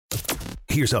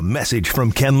Here's a message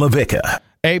from Ken LaVicka.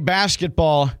 A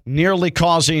basketball nearly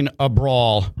causing a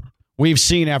brawl. We've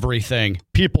seen everything.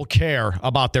 People care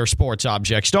about their sports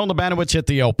objects. Stone Labanowitz hit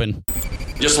the open.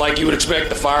 Just like you would expect,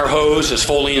 the fire hose is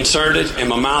fully inserted in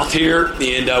my mouth here,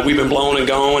 and we've been blowing and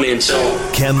going, and so...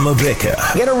 Ken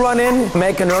LaVicka. Get a run in,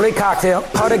 make an early cocktail,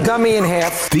 cut a gummy in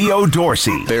half. Theo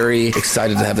Dorsey. Very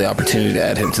excited to have the opportunity to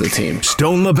add him to the team.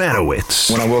 Stone Labanowitz.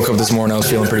 When I woke up this morning, I was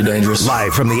feeling pretty dangerous.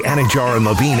 Live from the Anajar and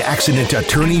Levine Accident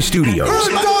Attorney Studios. It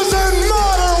doesn't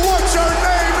matter what your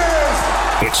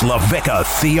name is! It's LaVicka,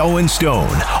 Theo, and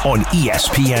Stone on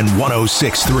ESPN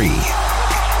 106.3.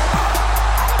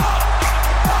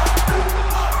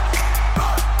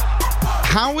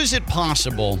 How is it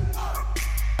possible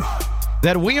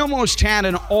that we almost had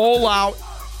an all-out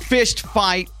fist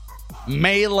fight,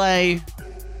 melee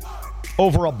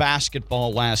over a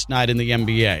basketball last night in the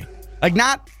NBA? Like,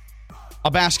 not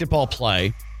a basketball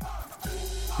play,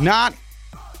 not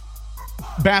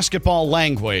basketball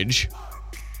language,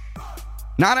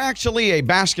 not actually a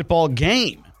basketball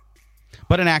game,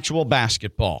 but an actual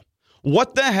basketball.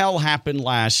 What the hell happened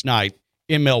last night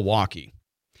in Milwaukee?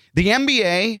 The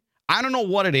NBA... I don't know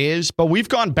what it is, but we've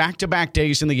gone back-to-back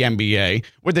days in the NBA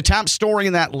with the top story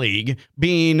in that league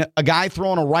being a guy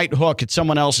throwing a right hook at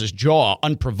someone else's jaw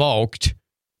unprovoked.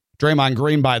 Draymond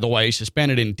Green, by the way,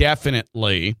 suspended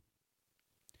indefinitely.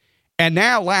 And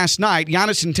now, last night,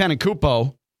 Giannis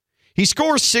Antetokounmpo, he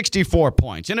scores 64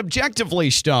 points. And objectively,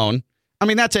 Stone, I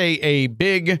mean, that's a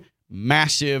big,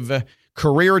 massive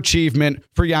career achievement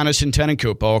for Giannis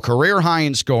Antetokounmpo, a career high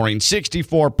in scoring,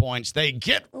 64 points. They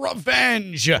get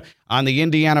revenge on the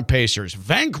Indiana Pacers,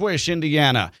 vanquish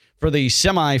Indiana for the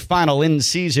semifinal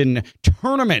in-season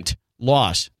tournament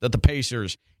loss that the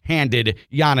Pacers handed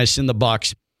Giannis and the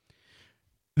Bucks.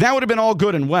 That would have been all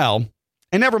good and well.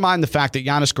 And never mind the fact that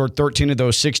Giannis scored 13 of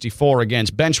those 64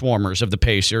 against bench warmers of the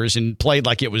Pacers and played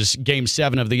like it was Game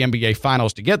 7 of the NBA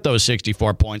Finals to get those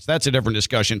 64 points. That's a different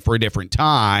discussion for a different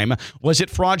time. Was it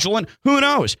fraudulent? Who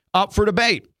knows? Up for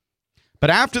debate. But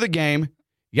after the game,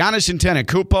 Giannis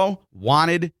Antetokounmpo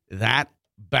wanted that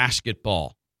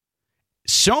basketball.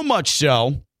 So much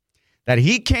so that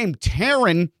he came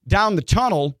tearing down the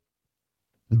tunnel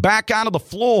back onto the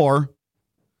floor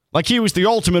like he was the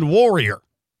Ultimate Warrior.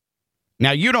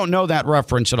 Now, you don't know that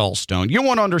reference at all, Stone. You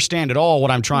won't understand at all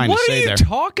what I'm trying to say there. What are you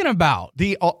talking about?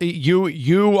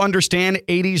 You understand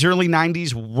 80s, early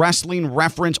 90s wrestling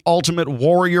reference, Ultimate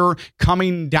Warrior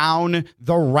coming down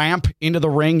the ramp into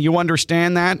the ring? You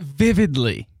understand that?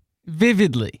 Vividly.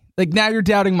 Like, now you're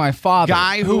doubting my father,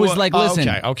 guy who was like, listen.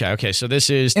 Okay. So this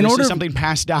is something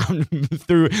passed down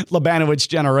through Labanowitz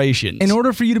generations. In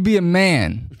order for you to be a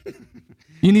man...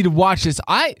 You need to watch this.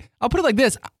 I'll put it like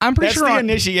this. I'm pretty sure that's the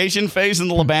initiation phase in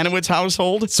the Labanowitz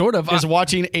household. Sort of. Is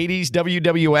watching 80s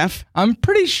WWF. I'm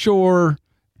pretty sure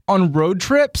on road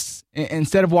trips,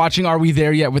 instead of watching Are We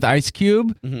There Yet with Ice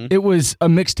Cube, it was a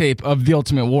mixtape of The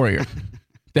Ultimate Warrior.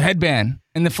 The headband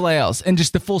and the flails and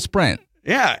just the full sprint.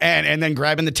 Yeah, and then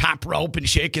grabbing the top rope and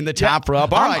shaking the top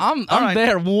rope. I'm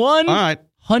there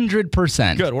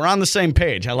 100%. Good. We're on the same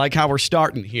page. I like how we're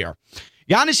starting here.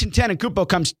 Giannis Antetokounmpo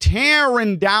comes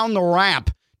tearing down the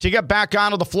ramp to get back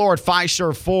onto the floor at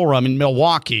Fiserv Forum in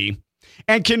Milwaukee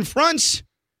and confronts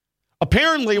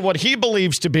apparently what he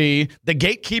believes to be the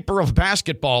gatekeeper of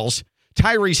basketballs,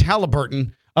 Tyrese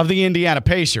Halliburton of the Indiana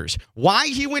Pacers. Why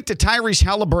he went to Tyrese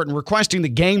Halliburton requesting the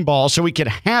game ball so he could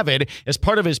have it as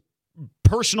part of his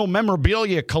personal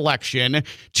memorabilia collection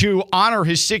to honor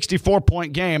his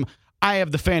 64-point game, I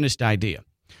have the faintest idea.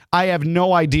 I have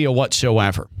no idea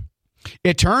whatsoever.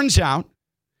 It turns out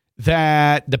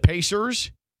that the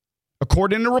Pacers,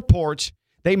 according to reports,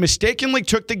 they mistakenly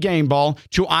took the game ball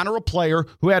to honor a player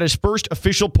who had his first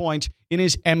official point in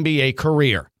his NBA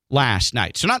career last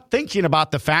night. So not thinking about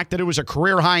the fact that it was a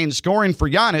career high in scoring for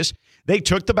Giannis, they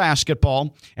took the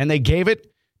basketball and they gave it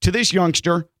to this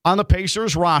youngster on the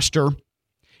Pacers roster,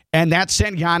 and that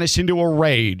sent Giannis into a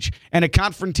rage and a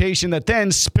confrontation that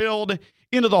then spilled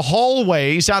into the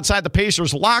hallways outside the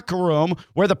Pacers locker room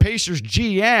where the Pacers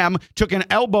GM took an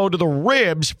elbow to the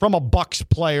ribs from a Bucks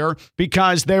player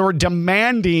because they were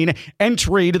demanding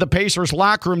entry to the Pacers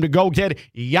locker room to go get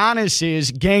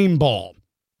Giannis's game ball.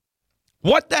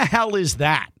 What the hell is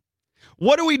that?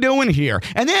 What are we doing here?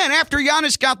 And then after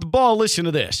Giannis got the ball, listen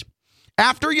to this.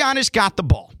 After Giannis got the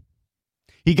ball,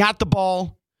 he got the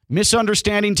ball,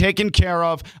 misunderstanding taken care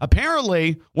of.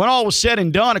 Apparently, when all was said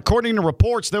and done, according to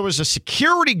reports, there was a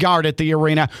security guard at the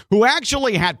arena who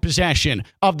actually had possession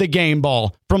of the game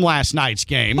ball from last night's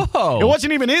game. Oh. It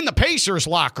wasn't even in the Pacers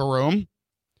locker room.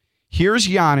 Here's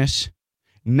Giannis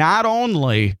not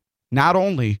only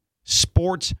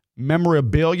sports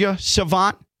memorabilia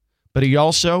savant, but he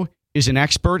also is an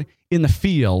expert in the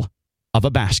feel of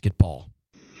a basketball.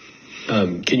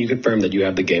 Can you confirm that you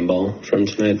have the game ball from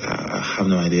tonight? I have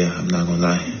no idea. I'm not going to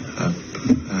lie.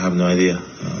 I have no idea.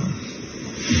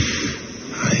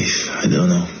 I don't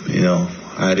know.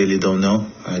 I really don't know.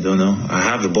 I don't know. I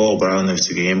have the ball, but I don't know if it's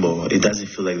a game ball. It doesn't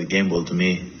feel like the game ball to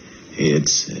me. It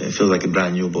feels like a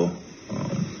brand new ball.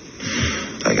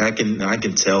 I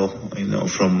can tell,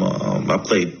 from I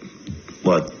played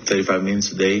 35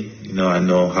 minutes a day. I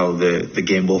know how the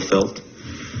game ball felt.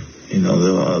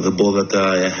 The ball that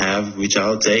I have, which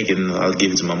I'll take and I'll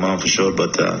give it to my mom for sure.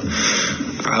 But I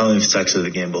don't know if it's actually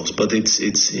the game balls. But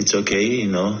it's okay.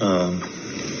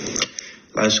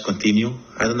 Let's continue.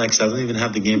 I don't even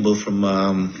have the game ball from,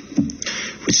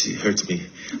 which hurts me.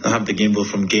 I don't have the game ball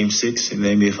from Game 6 in the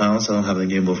NBA Finals. I don't have the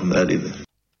game ball from that either.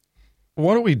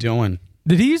 What are we doing?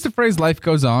 Did he use the phrase "life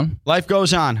goes on"? Life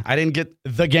goes on. I didn't get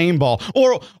the game ball.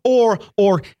 Or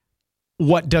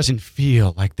what doesn't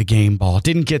feel like the game ball.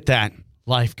 Didn't get that.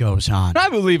 Life goes on. I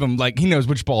believe him. Like, he knows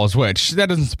which ball is which. That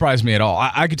doesn't surprise me at all.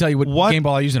 I could tell you what game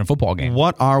ball I use in a football game.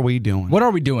 What are we doing? What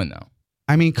are we doing, though?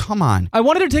 I mean, come on. I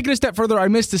wanted to take it a step further. I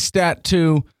missed a stat,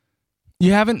 too.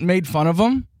 You haven't made fun of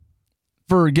him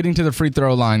for getting to the free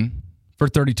throw line for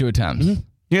 32 attempts. Mm-hmm.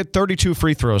 He had 32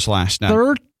 free throws last night.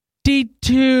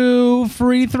 32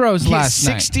 free throws last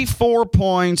night. 64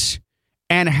 points,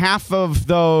 and half of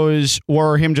those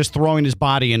were him just throwing his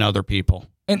body in other people.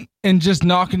 And just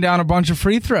knocking down a bunch of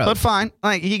free throws. But fine.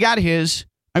 Like, he got his.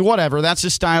 Like, whatever. That's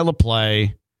his style of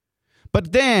play.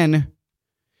 But then,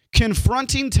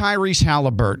 confronting Tyrese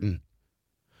Halliburton,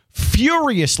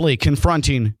 furiously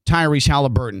confronting Tyrese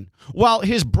Halliburton, while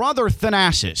his brother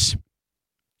Thanasis,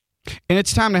 and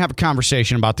it's time to have a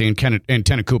conversation about the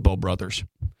Antetokounmpo brothers.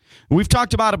 We've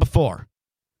talked about it before.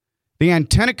 The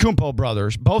Antetokounmpo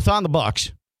brothers, both on the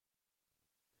Bucks,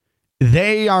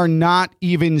 they are not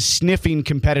even sniffing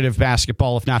competitive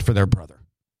basketball if not for their brother.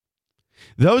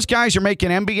 Those guys are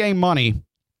making NBA money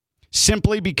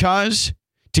simply because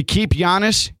to keep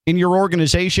Giannis in your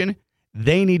organization,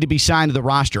 they need to be signed to the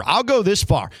roster. I'll go this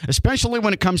far, especially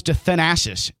when it comes to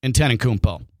Thanasis and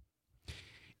Antetokounmpo.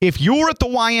 If you were at the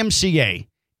YMCA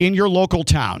in your local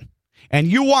town and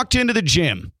you walked into the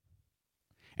gym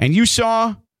and you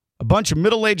saw a bunch of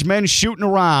middle-aged men shooting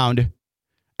around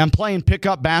and playing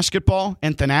pickup basketball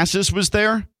and Thanasis was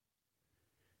there,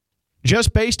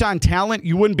 just based on talent,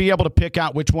 you wouldn't be able to pick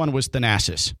out which one was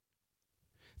Thanasis.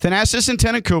 Thanasis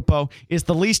Antetokounmpo is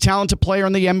the least talented player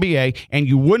in the NBA, and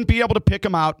you wouldn't be able to pick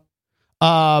him out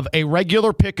of a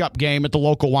regular pickup game at the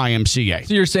local YMCA.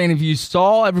 So you're saying if you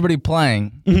saw everybody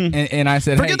playing, and I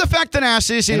said, forget the fact that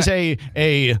Thanasis is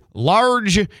a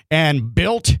large and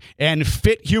built and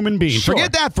fit human being. Sure.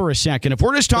 Forget that for a second. If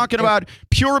we're just talking about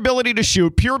pure ability to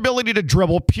shoot, pure ability to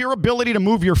dribble, pure ability to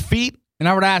move your feet. And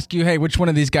I would ask you, hey, which one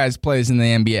of these guys plays in the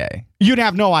NBA? You'd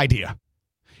have no idea.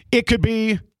 It could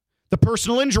be the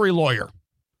personal injury lawyer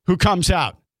who comes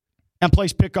out and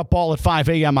plays pickup ball at 5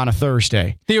 a.m. on a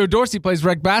Thursday. Theo Dorsey plays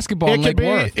rec basketball in Lake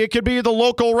Worth. It could be the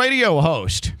local radio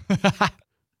host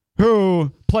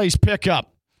who plays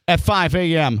pickup at 5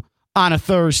 a.m. on a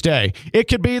Thursday. It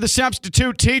could be the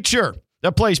substitute teacher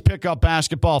that plays pickup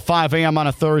basketball 5 a.m. on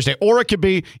a Thursday. Or it could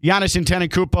be Giannis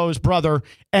Antetokounmpo's brother,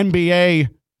 NBA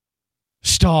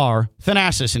star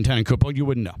Thanasis Antetokounmpo. You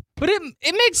wouldn't know. But it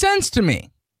makes sense to me.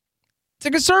 It's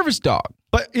like a service dog.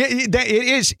 But he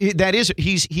is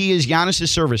Giannis'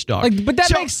 service dog. But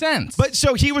that makes sense. But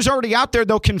so he was already out there,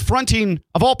 though, confronting,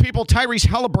 of all people, Tyrese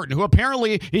Halliburton, who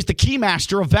apparently is the key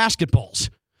master of basketballs.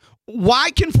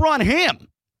 Why confront him?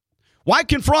 Why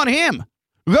confront him?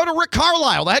 Go to Rick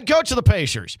Carlisle, the head coach of the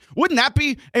Pacers. Wouldn't that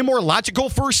be a more logical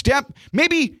first step?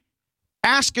 Maybe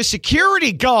ask a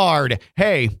security guard,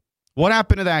 hey, what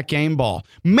happened to that game ball?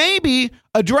 Maybe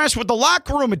address with the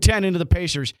locker room attendant of the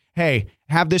Pacers, hey,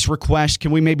 have this request.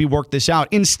 Can we maybe work this out?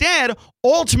 Instead,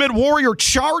 Ultimate Warrior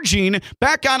charging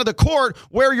back onto the court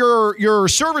where your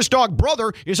service dog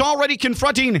brother is already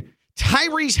confronting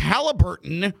Tyrese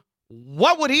Halliburton.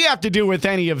 What would he have to do with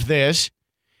any of this?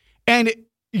 And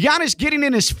Giannis getting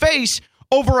in his face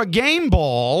over a game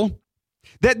ball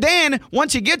that then,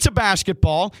 once he gets a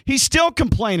basketball, he's still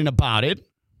complaining about it.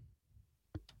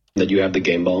 That you have the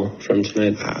game ball from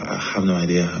tonight? I have no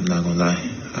idea. I'm not going to lie.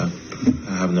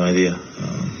 I have no idea.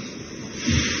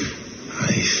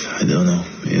 I don't know.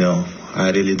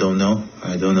 I really don't know.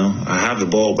 I don't know. I have the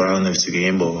ball, but I don't know if it's a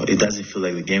game ball. It doesn't feel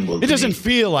like the game ball. It doesn't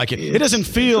feel like it. It doesn't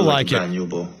feel like it. Brand new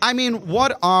ball. I mean,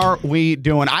 what are we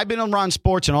doing? I've been around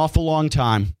sports an awful long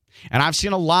time, and I've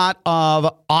seen a lot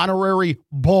of honorary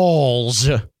balls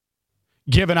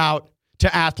given out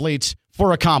to athletes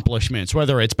for accomplishments,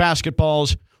 whether it's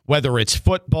basketballs, whether it's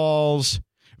footballs.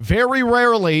 Very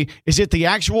rarely is it the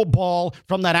actual ball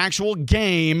from that actual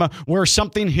game where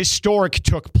something historic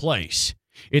took place.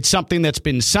 It's something that's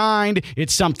been signed.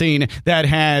 It's something that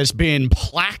has been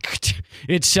plaqued.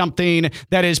 It's something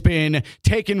that has been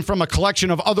taken from a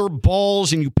collection of other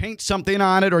balls and you paint something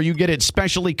on it, or you get it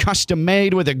specially custom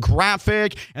made with a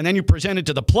graphic, and then you present it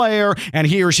to the player and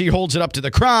he or she holds it up to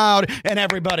the crowd and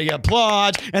everybody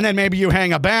applauds, and then maybe you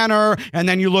hang a banner and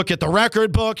then you look at the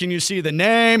record book and you see the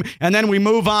name, and then we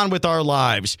move on with our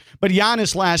lives. But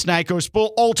Giannis last night goes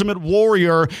full Ultimate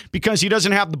Warrior because he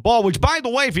doesn't have the ball, which, by the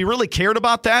way, if he really cared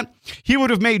about that, he would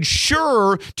have made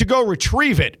sure to go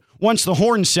retrieve it once the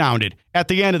horn sounded at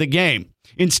the end of the game.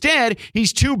 Instead,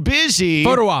 he's too busy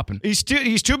photo-opping. He's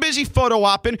too busy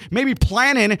photo-opping, maybe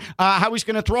planning how he's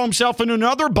going to throw himself into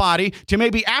another body to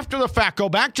maybe after the fact go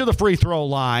back to the free throw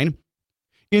line.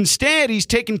 Instead, he's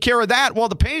taking care of that while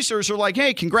the Pacers are like,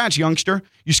 hey, congrats, youngster.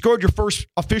 You scored your first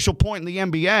official point in the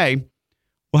NBA.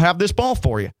 We'll have this ball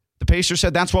for you. The Pacers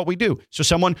said that's what we do. So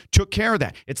someone took care of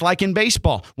that. It's like in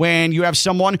baseball when you have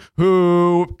someone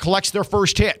who collects their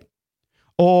first hit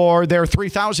or their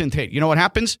 3,000th hit. You know what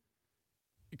happens?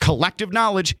 Collective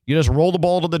knowledge. You just roll the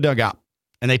ball to the dugout,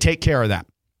 and they take care of that.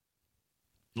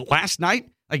 Last night,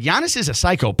 Giannis is a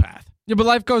psychopath. Yeah, but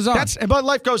life goes on. But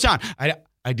life goes on.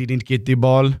 I didn't get the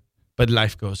ball, but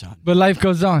life goes on. But life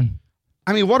goes on.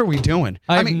 I mean, what are we doing?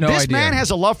 I mean, this idea. man has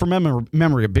a love for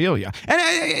memorabilia.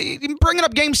 And bringing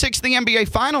up Game 6 of the NBA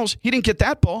Finals, he didn't get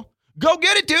that ball. Go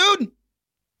get it, dude.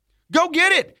 Go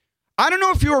get it. I don't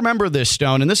know if you remember this,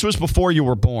 Stone, and this was before you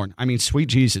were born. I mean, sweet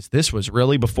Jesus, this was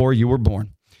really before you were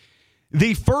born.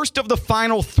 The first of the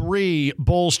final 3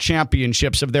 Bulls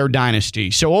championships of their dynasty.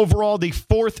 So overall, the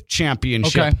 4th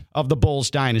championship of the Bulls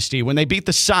dynasty. When they beat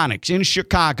the Sonics in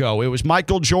Chicago, it was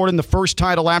Michael Jordan, the first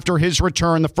title after his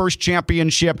return, the first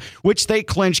championship, which they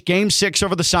clinched Game 6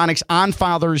 over the Sonics on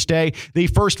Father's Day. The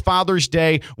first Father's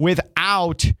Day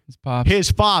without his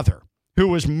father, who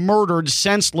was murdered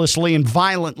senselessly and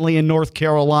violently in North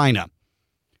Carolina.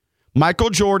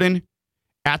 Michael Jordan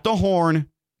at the horn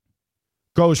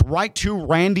goes right to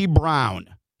Randy Brown,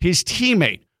 his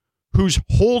teammate, who's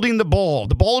holding the ball.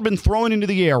 The ball had been thrown into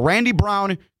the air. Randy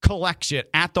Brown collects it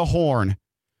at the horn.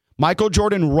 Michael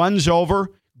Jordan runs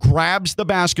over, grabs the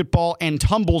basketball, and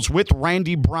tumbles with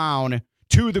Randy Brown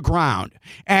to the ground.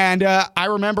 And I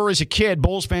remember as a kid,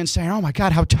 Bulls fans saying, oh my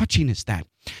God, how touching is that?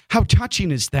 How touching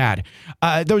is that?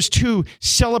 Those two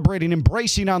celebrating,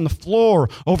 embracing on the floor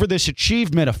over this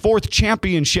achievement, a 4th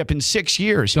championship in 6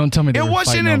 years. Don't tell me it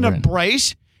wasn't an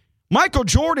embrace. Michael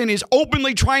Jordan is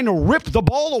openly trying to rip the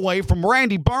ball away from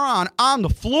Randy Brown on the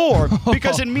floor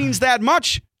because it means that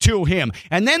much to him.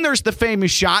 And then there's the famous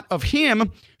shot of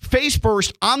him face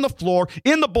first on the floor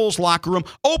in the Bulls locker room,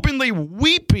 openly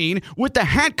weeping with the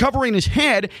hat covering his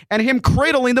head and him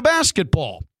cradling the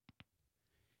basketball.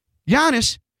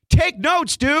 Giannis, take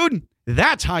notes, dude.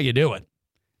 That's how you do it.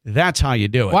 That's how you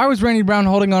do it. Why was Randy Brown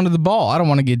holding onto the ball? I don't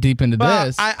want to get deep into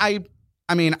this.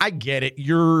 I mean, I get it.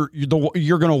 You're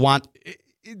going to want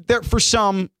there for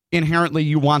some inherently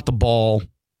you want the ball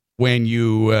when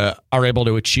you are able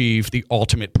to achieve the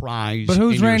ultimate prize. But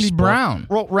who's Randy Brown?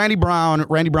 Well, Randy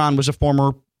Brown was a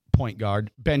former point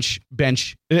guard,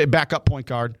 backup point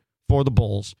guard for the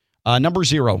Bulls. Number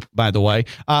 0, by the way,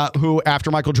 who after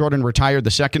Michael Jordan retired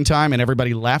the second time and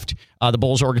everybody left the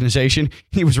Bulls organization,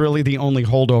 he was really the only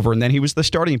holdover, and then he was the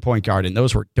starting point guard, and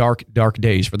those were dark, dark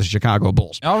days for the Chicago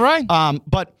Bulls. All right.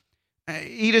 But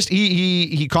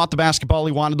he caught the basketball,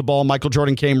 he wanted the ball, Michael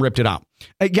Jordan came, ripped it out.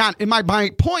 My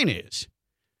point is,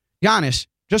 Giannis,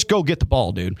 just go get the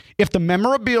ball, dude. If the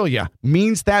memorabilia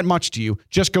means that much to you,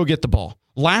 just go get the ball.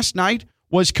 Last night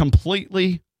was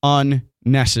completely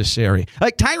unnecessary.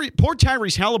 Like poor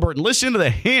Tyrese Halliburton, listen to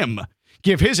him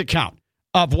give his account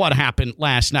of what happened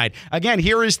last night. Again,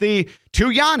 here is to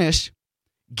Giannis,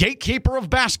 gatekeeper of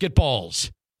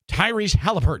basketballs, Tyrese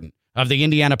Halliburton of the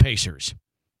Indiana Pacers.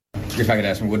 If I could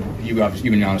ask him, you and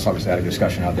Giannis obviously had a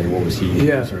discussion out there. What was he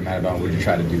sort of mad about? What did you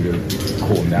try to do to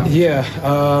cool him down? Yeah,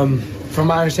 from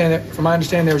my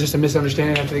understanding, there was just a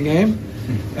misunderstanding after the game.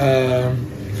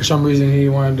 For some reason, he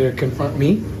wanted to confront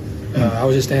me. I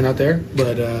was just standing out there,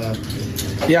 but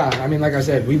I mean, like I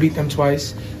said, we beat them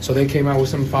twice, so they came out with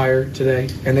some fire today,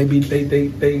 and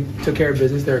they took care of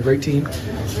business. They're a great team,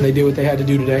 and they did what they had to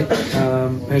do today,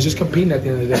 and it's just competing at the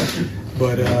end of the day.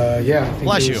 But I think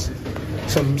bless you.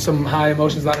 Some high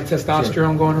emotions, a lot of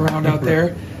testosterone going around out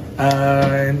there,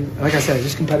 and like I said,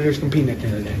 just competitors competing at the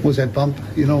end of the day. Was that bump,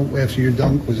 after your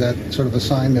dunk, was that sort of a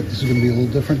sign that this is going to be a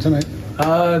little different tonight?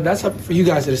 That's up for you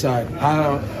guys to decide.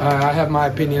 I have my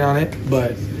opinion on it,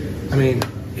 but I mean,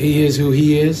 he is who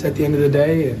he is at the end of the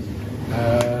day, and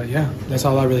that's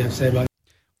all I really have to say about it.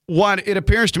 What it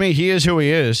appears to me, he is who he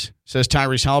is, says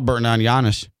Tyrese Halliburton on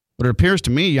Giannis. What it appears to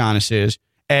me, Giannis is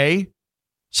A,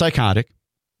 psychotic,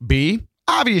 B,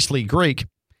 obviously Greek,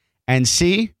 and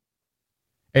C,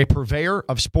 a purveyor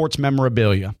of sports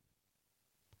memorabilia.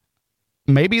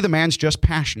 Maybe the man's just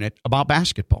passionate about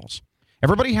basketballs.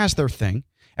 Everybody has their thing.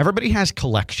 Everybody has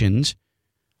collections.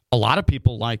 A lot of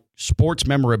people like sports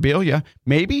memorabilia.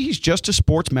 Maybe he's just a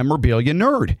sports memorabilia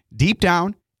nerd. Deep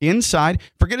down, inside,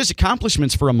 forget his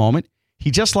accomplishments for a moment.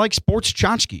 He just likes sports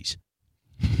tchotchkes.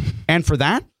 And for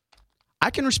that, I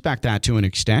can respect that to an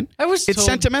extent. It's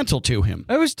sentimental to him.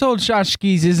 I was told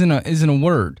tchotchkes isn't a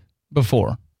word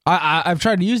before. I've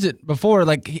tried to use it before,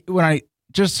 like when I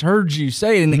just heard you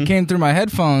say it and it came through my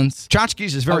headphones.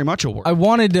 Tchotchkes is very much a word. I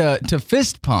wanted to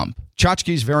fist pump.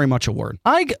 Tchotchkes is very much a word.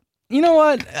 You know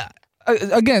what?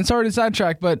 Again, sorry to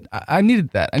sidetrack, but I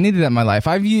needed that. I needed that in my life.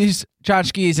 I've used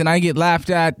tchotchkes and I get laughed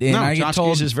at and I get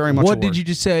told, is very much what a did word. you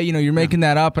just say? You're making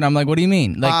that up. And I'm like, what do you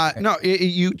mean? Like, no,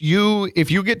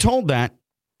 if you get told that,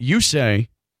 you say,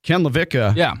 Ken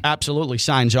Levicka absolutely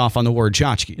signs off on the word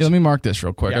tchotchkes. Let me mark this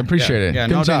real quick. I appreciate it. Yeah,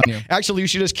 no doubt. Actually, you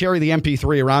should just carry the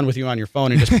MP3 around with you on your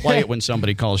phone and just play it when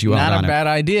somebody calls you out on it. Not a bad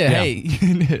idea. Yeah.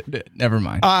 Hey, never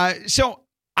mind. So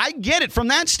I get it from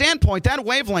that standpoint, that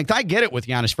wavelength. I get it with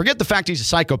Giannis. Forget the fact he's a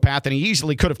psychopath and he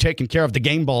easily could have taken care of the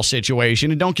game ball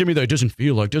situation. And don't give me the doesn't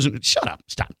feel like, doesn't. Shut up.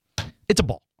 Stop. It's a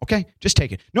ball. Okay? Just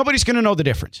take it. Nobody's going to know the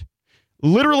difference.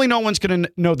 Literally no one's going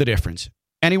to know the difference.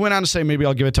 And he went on to say, maybe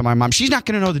I'll give it to my mom. She's not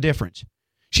going to know the difference.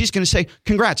 She's going to say,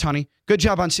 congrats, honey. Good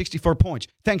job on 64 points.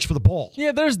 Thanks for the ball.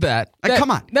 Yeah, there's that.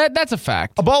 Come on. That's a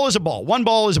fact. A ball is a ball. One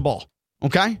ball is a ball.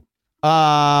 Okay?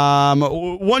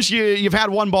 Once you've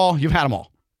had one ball, you've had them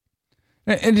all.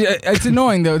 And it's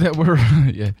annoying, though, that we're...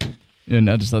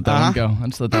 I'll just let that one go. I'll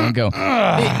just let that one go.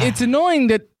 It's annoying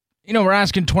that, we're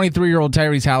asking 23-year-old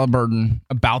Tyrese Halliburton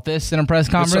about this in a press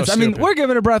conference. So I mean, we're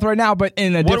giving it a breath right now, but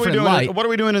in a different light. What are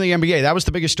we doing in the NBA? That was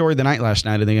the biggest story of the night last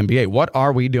night in the NBA. What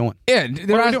are we doing? Yeah,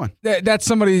 what are we doing? That's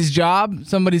somebody's job.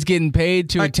 Somebody's getting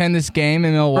paid to attend this game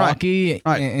in Milwaukee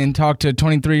and talk to a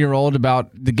 23-year-old about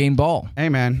the game ball. Hey,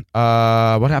 man,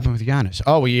 what happened with Giannis?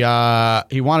 Oh,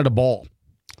 he wanted a ball.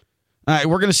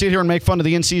 We're going to sit here and make fun of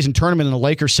the in-season tournament and the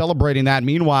Lakers celebrating that.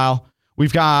 Meanwhile,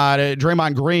 we've got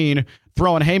Draymond Green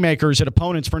throwing haymakers at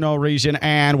opponents for no reason,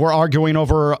 and we're arguing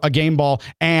over a game ball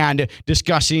and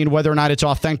discussing whether or not it's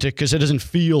authentic because it doesn't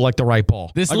feel like the right ball.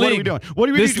 What are we doing? What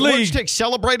do we do? What do you take?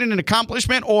 Celebrating an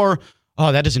accomplishment or,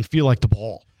 that doesn't feel like the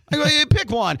ball? Pick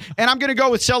one, and I'm going to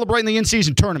go with celebrating the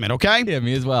in-season tournament, okay? Yeah,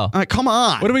 me as well. All right, come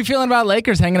on. What are we feeling about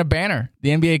Lakers hanging a banner?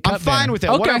 The NBA Cup I'm fine banner. with it.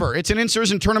 Okay. Whatever. It's an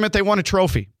in-season tournament. They won a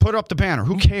trophy. Put up the banner.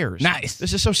 Who cares? Nice.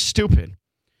 This is so stupid.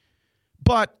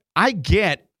 But I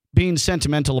get being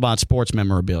sentimental about sports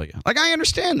memorabilia. Like, I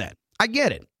understand that. I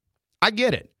get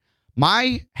it.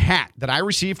 My hat that I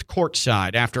received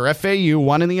courtside after FAU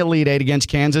won in the Elite Eight against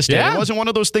Kansas State. It wasn't one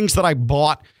of those things that I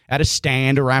bought at a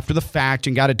stand or after the fact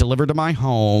and got it delivered to my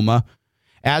home.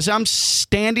 As I'm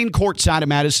standing courtside at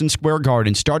Madison Square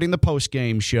Garden, starting the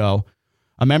post-game show,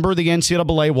 a member of the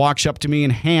NCAA walks up to me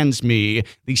and hands me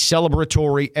the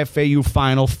celebratory FAU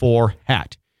Final Four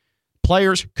hat.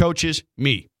 Players, coaches,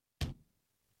 me.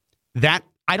 That,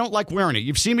 I don't like wearing it.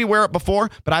 You've seen me wear it before,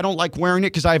 but I don't like wearing it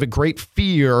because I have a great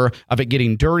fear of it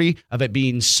getting dirty, of it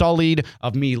being sullied,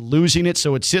 of me losing it.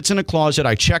 So it sits in a closet.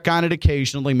 I check on it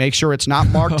occasionally, make sure it's not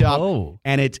marked up,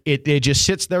 and it just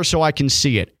sits there so I can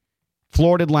see it.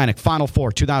 Florida Atlantic, Final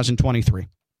Four, 2023.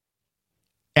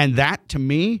 And that, to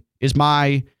me, is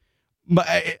I'm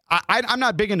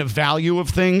not big into value of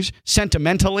things.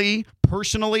 Sentimentally,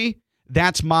 personally,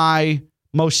 that's my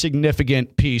most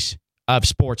significant piece of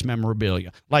sports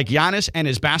memorabilia. Like Giannis and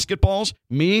his basketballs,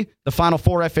 me, the Final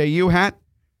Four FAU hat,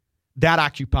 that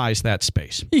occupies that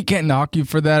space. He can't knock you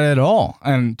for that at all.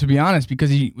 And to be honest, because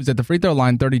he was at the free throw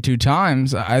line 32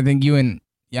 times, I think you and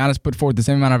Giannis put forth the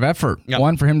same amount of effort. Yep.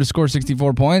 One, for him to score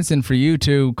 64 points, and for you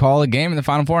to call a game in the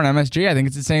Final Four in MSG. I think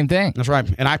it's the same thing. That's right.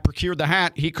 And I procured the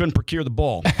hat. He couldn't procure the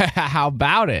ball. How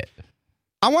about it?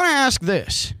 I want to ask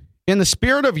this. In the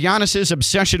spirit of Giannis's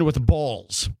obsession with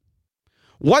balls,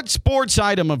 what sports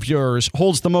item of yours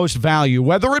holds the most value,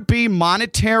 whether it be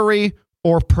monetary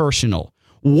or personal?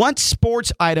 What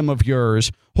sports item of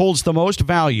yours holds the most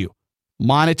value,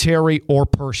 monetary or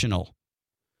personal?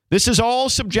 This is all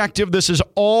subjective. This is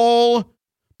all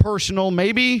personal.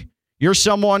 Maybe you're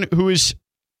someone who is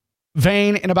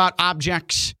vain and about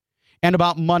objects and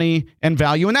about money and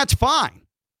value, and that's fine.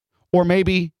 Or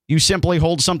maybe You simply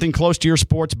hold something close to your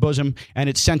sports bosom, and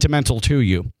it's sentimental to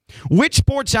you. Which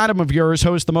sports item of yours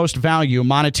holds the most value,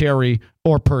 monetary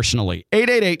or personally?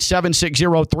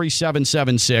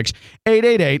 888-760-3776.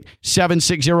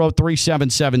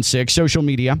 888-760-3776. Social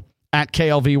media at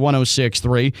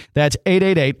KLV1063. That's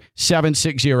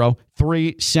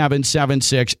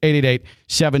 888-760-3776.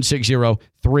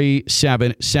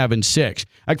 888-760-3776.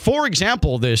 Like, for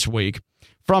example, this week,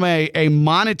 from a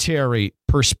monetary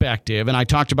perspective, and I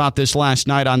talked about this last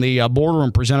night on the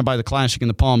Boardroom presented by the Classic in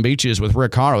the Palm Beaches with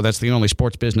Rick Haro. That's the only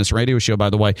sports business radio show, by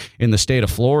the way, in the state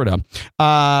of Florida.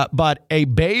 But a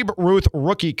Babe Ruth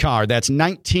rookie card, that's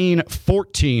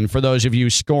 1914 for those of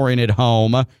you scoring at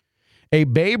home. A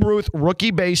Babe Ruth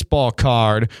rookie baseball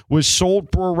card was sold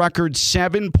for a record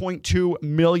 $7.2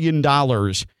 million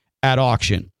at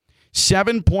auction.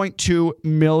 $7.2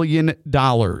 million.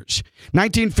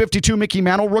 1952 Mickey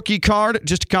Mantle rookie card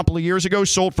just a couple of years ago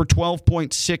sold for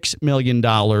 $12.6 million.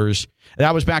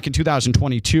 That was back in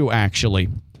 2022, actually.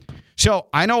 So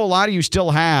I know a lot of you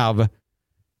still have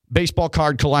baseball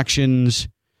card collections.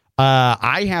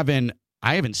 I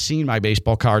haven't seen my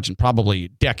baseball cards in probably a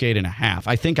decade and a half.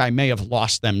 I think I may have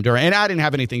lost them and I didn't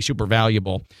have anything super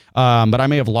valuable, but I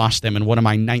may have lost them in one of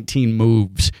my 19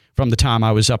 moves from the time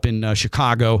I was up in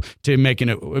Chicago to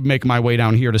make my way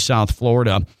down here to South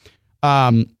Florida.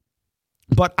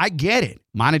 But I get it.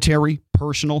 Monetary,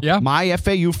 personal. Yeah. My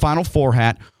FAU Final Four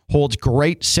hat holds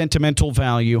great sentimental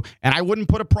value, and I wouldn't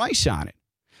put a price on it.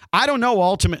 I don't know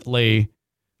ultimately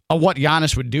what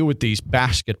Giannis would do with these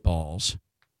basketballs.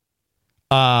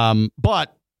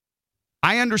 But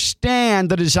I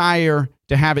understand the desire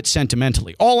to have it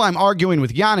sentimentally. All I'm arguing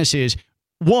with Giannis is,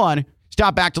 1,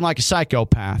 stop acting like a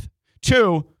psychopath.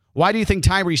 2, why do you think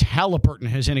Tyrese Halliburton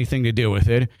has anything to do with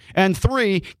it? And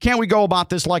 3, can't we go about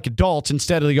this like adults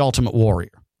instead of the Ultimate Warrior,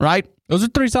 right? Those are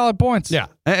 3 solid points. Yeah,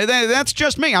 that's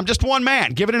just me. I'm just one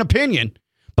man. Give it an opinion.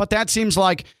 But that seems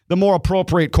like the more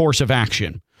appropriate course of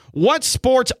action. What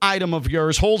sports item of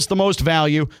yours holds the most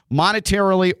value,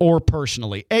 monetarily or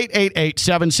personally?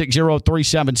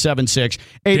 888-760-3776.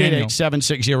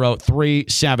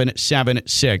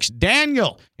 888-760-3776.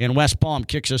 Daniel in West Palm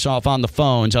kicks us off on the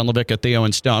phones on Levica, Theo,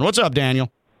 and Stone. What's up,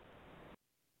 Daniel?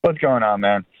 What's going on,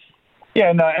 man?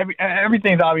 Yeah, no,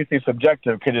 everything's obviously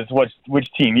subjective because it's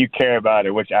which team you care about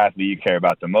or which athlete you care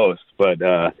about the most. But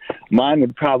mine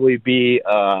would probably be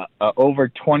a over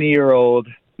 20-year-old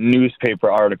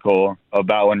newspaper article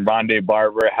about when Rondé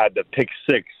Barber had the pick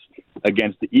 6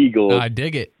 against the Eagles. I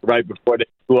dig it. Right before they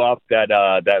blew up that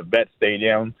vet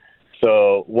stadium.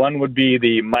 So one would be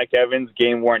the Mike Evans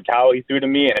game-worn towel he threw to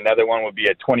me, and another one would be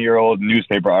a 20-year-old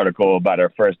newspaper article about our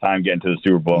first time getting to the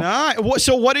Super Bowl.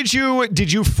 So what did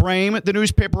you frame the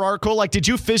newspaper article? Like, did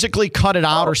you physically cut it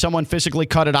out or someone physically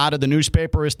cut it out of the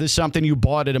newspaper? Is this something you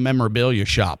bought at a memorabilia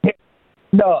shop?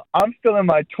 No, I'm still in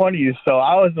my 20s, so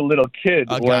I was a little kid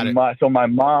when my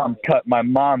mom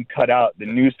cut out the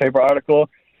newspaper article,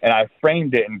 and I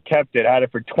framed it and kept it. I had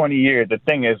it for 20 years. The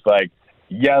thing is like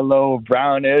yellow,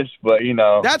 brownish, but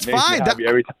that's fine.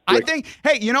 I think.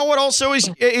 Hey, you know what also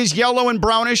is yellow and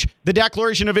brownish? The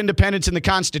Declaration of Independence and the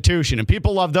Constitution, and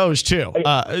people love those too.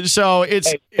 So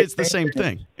it's the same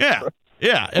thing. Yeah.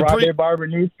 Yeah. Rondé Barber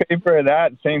newspaper,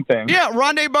 that same thing. Yeah,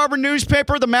 Rondé Barber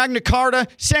newspaper, the Magna Carta,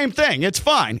 same thing. It's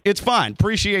fine.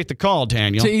 Appreciate the call,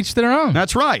 Daniel. To each their own.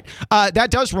 That's right. That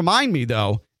does remind me,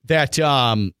 though, that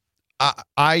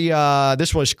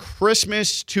this was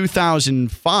Christmas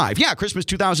 2005. Yeah, Christmas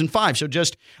 2005. So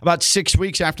just about 6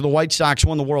 weeks after the White Sox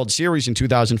won the World Series in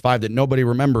 2005 that nobody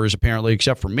remembers, apparently,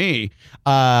 except for me.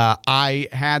 I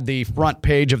had the front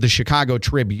page of the Chicago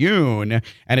Tribune,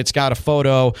 and it's got a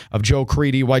photo of Joe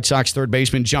Creedy, White Sox third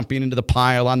baseman, jumping into the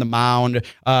pile on the mound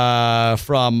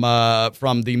from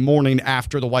the morning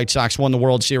after the White Sox won the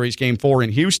World Series Game 4 in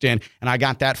Houston. And I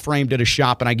got that framed at a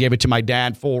shop, and I gave it to my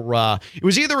dad for it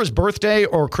was either his birthday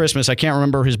or Christmas. I can't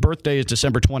remember. His birthday is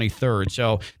December 23rd.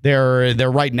 So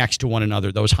they're right next to one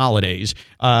another, those holidays.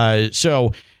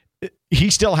 So he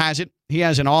still has it. He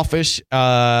has an office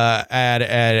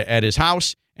at his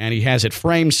house, and he has it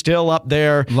framed still up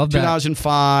there. Love that.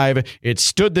 2005. It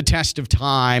stood the test of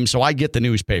time, so I get the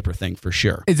newspaper thing for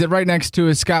sure. Is it right next to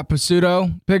his Scott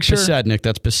Pizzuto picture? Pasednik.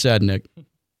 That's Pasednik.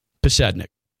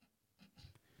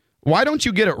 Why don't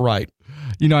you get it right?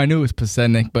 I knew it was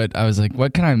Pasednik, but I was like,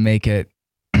 what can I make it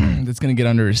that's going to get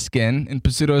under his skin, and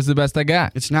Pizzuto is the best I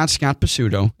got. It's not Scott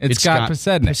Pizzuto. It's Scott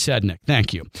Pasednik.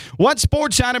 Thank you. What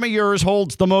sports item of yours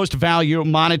holds the most value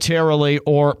monetarily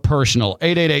or personal?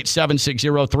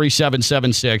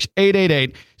 888-760-3776.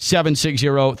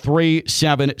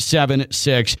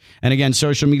 888-760-3776. And again,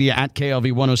 social media at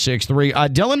KLV1063.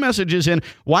 Dylan messages in,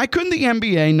 why couldn't the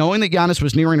NBA, knowing that Giannis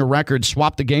was nearing a record,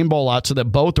 swap the game ball out so that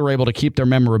both are able to keep their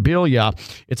memorabilia?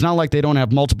 It's not like they don't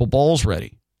have multiple balls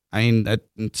ready. I mean,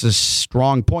 it's a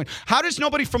strong point. How does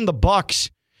nobody from the Bucks,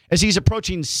 as he's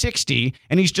approaching 60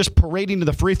 and he's just parading to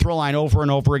the free throw line over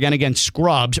and over again against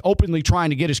scrubs, openly trying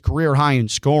to get his career high in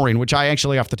scoring, which I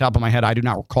actually, off the top of my head, I do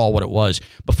not recall what it was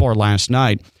before last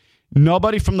night.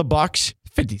 Nobody from the Bucks,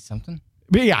 50-something.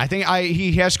 Yeah, I think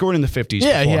he has scored in the 50s.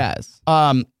 Yeah, before. he has.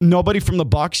 Nobody from the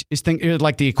Bucks is thinking,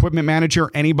 like the equipment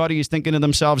manager, anybody is thinking to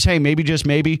themselves, hey, maybe, just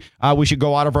maybe, we should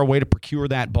go out of our way to procure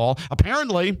that ball.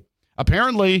 Apparently,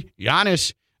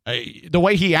 Giannis, the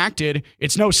way he acted,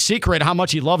 it's no secret how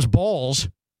much he loves balls.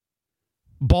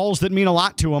 Balls that mean a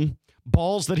lot to him.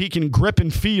 Balls that he can grip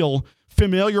and feel.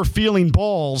 Familiar feeling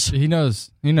balls. He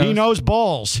knows. He knows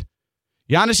balls.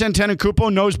 Giannis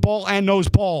Antetokounmpo knows ball and knows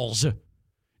balls.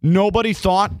 Nobody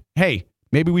thought, hey,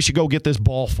 maybe we should go get this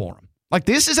ball for him. Like,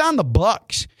 this is on the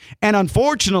Bucks. And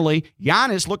unfortunately,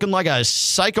 Giannis looking like a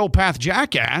psychopath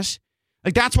jackass.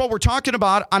 Like, that's what we're talking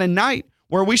about on a night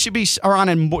where we should be, or on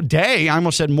a day, I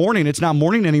almost said morning. It's not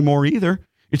morning anymore either.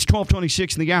 It's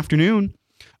 12:26 in the afternoon.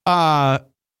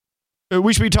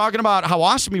 We should be talking about how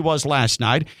awesome he was last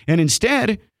night. And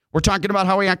instead, we're talking about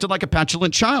how he acted like a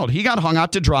petulant child. He got hung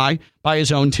out to dry by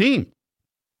his own team.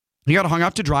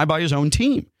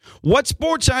 What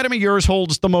sports item of yours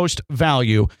holds the most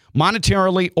value,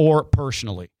 monetarily or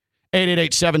personally?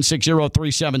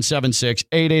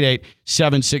 888-760-3776,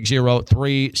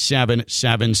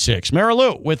 888-760-3776.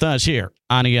 Marilou with us here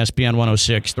on ESPN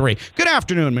 106.3. Good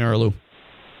afternoon, Marilou.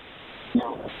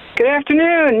 Good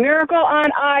afternoon. Miracle on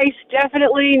Ice,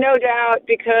 definitely, no doubt,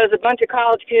 because a bunch of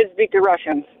college kids beat the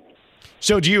Russians.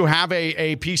 So do you have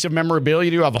a piece of memorabilia?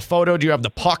 Do you have a photo? Do you have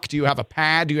the puck? Do you have a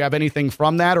pad? Do you have anything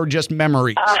from that, or just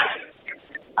memories?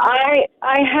 I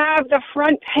have the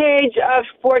front page of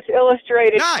Sports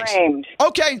Illustrated framed.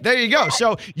 Okay, there you go.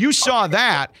 So you saw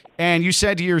that, and you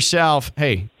said to yourself,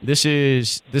 "Hey, this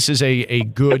is a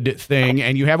good thing."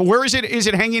 And you have, where is it? Is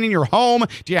it hanging in your home?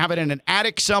 Do you have it in an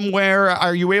attic somewhere?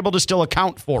 Are you able to still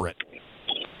account for it?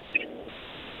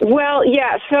 Well,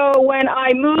 yeah. So when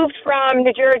I moved from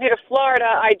New Jersey to Florida,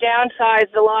 I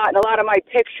downsized a lot, and a lot of my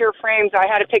picture frames, I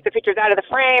had to take the pictures out of the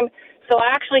frame. So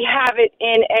I actually have it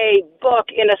in a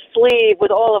book in a sleeve with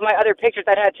all of my other pictures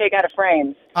that I had to take out of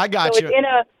frames. I got you. So it's in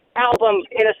a album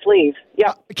in a sleeve.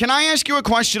 Yeah. Can I ask you a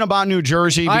question about New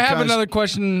Jersey? I have another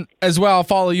question as well. I'll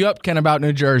follow you up, Ken, about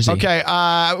New Jersey. Okay.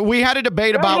 We had a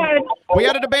debate about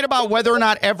whether or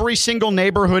not every single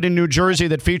neighborhood in New Jersey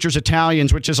that features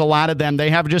Italians, which is a lot of them, they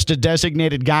have just a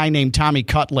designated guy named Tommy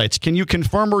Cutlets. Can you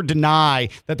confirm or deny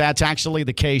that that's actually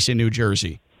the case in New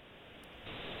Jersey?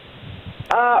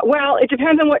 Well, it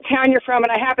depends on what town you're from,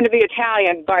 and I happen to be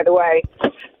Italian, by the way.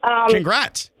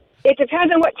 Congrats. It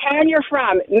depends on what town you're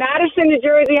from. Madison, New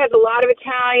Jersey has a lot of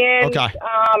Italians. Okay.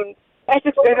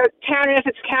 Essex, there's a town in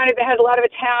Essex County that has a lot of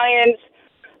Italians.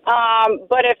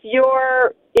 But if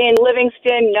you're in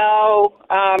Livingston, no.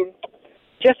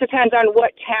 Just depends on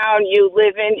what town you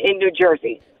live in New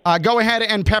Jersey. Go ahead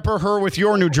and pepper her with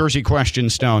your New Jersey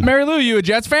question, Stone. Mary Lou, you a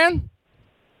Jets fan?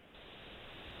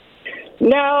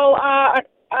 No,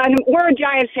 we're a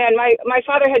Giants fan. My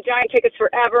father had Giant tickets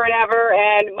forever and ever,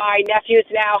 and my nephews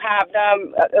now have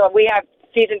them. We have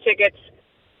season tickets,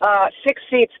 6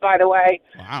 seats, by the way.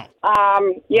 Wow.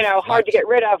 Hard to get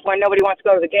rid of when nobody wants to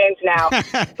go to the games now.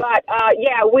 But,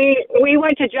 yeah, we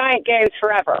went to Giant games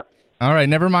forever. All right,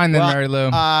 never mind then, Mary Lou.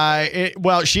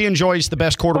 She enjoys the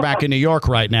best quarterback in New York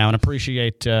right now, and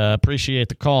appreciate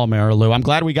the call, Mary Lou. I'm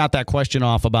glad we got that question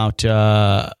off about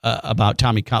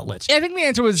Tommy Cutlets. Yeah, I think the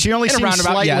answer was she only seemed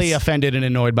slightly yes. offended and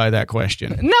annoyed by that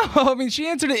question. No, I mean she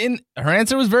answered it her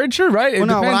answer was very true, right? When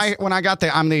I got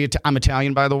I'm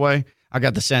Italian, by the way. I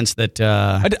got the sense that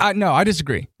I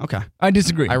disagree. Okay, I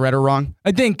disagree. I read her wrong.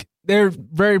 I think they're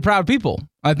very proud people.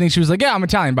 I think she was like, yeah, I'm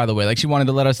Italian, by the way. Like, she wanted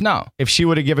to let us know. If she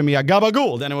would have given me a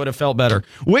gabagool, then it would have felt better.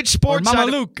 Which sports or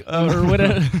Mama Luke, or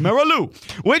whatever. Marilu.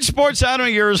 Which sports item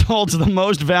of yours holds the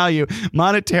most value,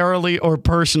 monetarily or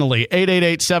personally?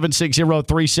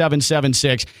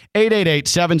 888-760-3776.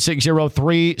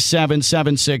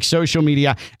 888-760-3776. Social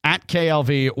media at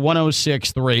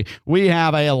KLV1063. We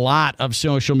have a lot of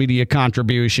social media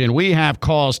contribution. We have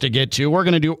calls to get to. We're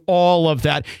going to do all of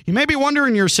that. You may be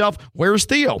wondering yourself, where's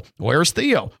Theo? Where's Theo?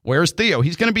 Theo. Where's Theo?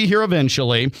 He's going to be here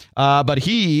eventually, but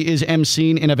he is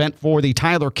emceeing an event for the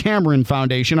Tyler Cameron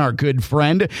Foundation, our good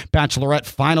friend, Bachelorette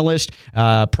finalist,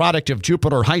 product of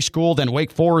Jupiter High School, then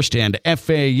Wake Forest and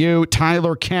FAU.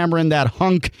 Tyler Cameron, that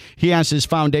hunk, he has his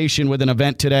foundation with an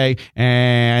event today,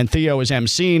 and Theo is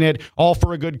emceeing it, all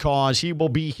for a good cause. He will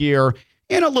be here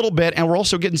in a little bit, and we're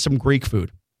also getting some Greek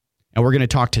food. And we're going to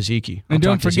talk to Zeke. And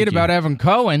don't forget about Evan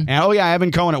Cohen. And,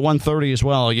 Evan Cohen at 1:30 as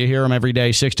well. You hear him every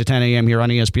day, 6 to 10 a.m. here on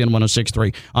ESPN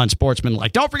 106.3 on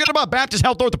Sportsmanlike. Don't forget about Baptist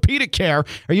Health Orthopedic Care.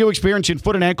 Are you experiencing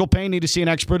foot and ankle pain? Need to see an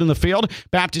expert in the field?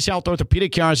 Baptist Health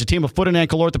Orthopedic Care is a team of foot and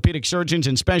ankle orthopedic surgeons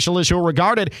and specialists who are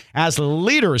regarded as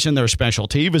leaders in their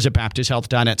specialty. Visit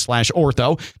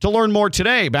baptisthealth.net/ortho to learn more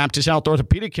today. Baptist Health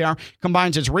Orthopedic Care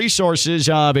combines its resources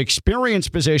of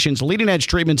experienced physicians, leading-edge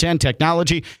treatments, and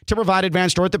technology to provide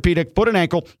advanced orthopedic, foot and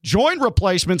ankle, joint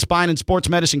replacement, spine, and sports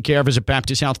medicine care. Visit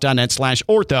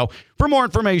baptisthealth.net/ortho for more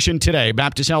information today.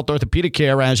 Baptist Health Orthopedic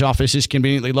Care has offices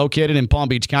conveniently located in Palm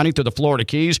Beach County through the Florida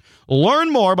Keys.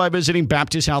 Learn more by visiting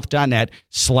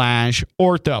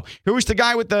baptisthealth.net/ortho. Who's the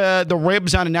guy with the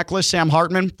ribs on a necklace? Sam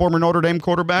Hartman, former Notre Dame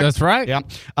quarterback. That's right. Yeah.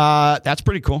 That's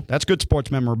pretty cool. That's good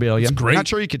sports memorabilia. It's great. Not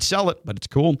sure you could sell it, but it's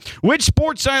cool. Which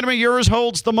sports item of yours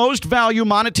holds the most value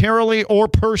monetarily or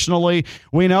personally?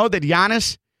 We know that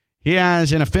Giannis, he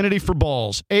has an affinity for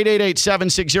balls.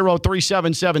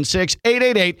 888-760-3776.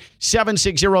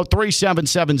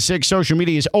 888-760-3776. Social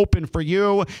media is open for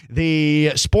you,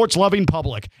 the sports-loving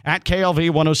public, at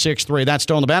KLV 106.3. That's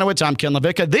Stone Lebanowitz. I'm Ken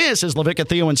Levicka. This is Levicka,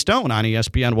 Theo, and Stone on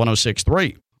ESPN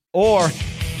 106.3. Or,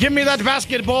 give me that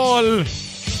basketball. That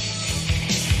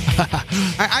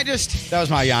was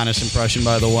my Giannis impression,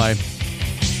 by the way.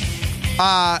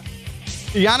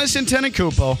 Giannis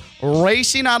Antetokounmpo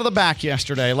racing out of the back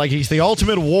yesterday like he's the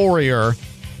ultimate warrior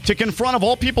to confront, of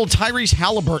all people, Tyrese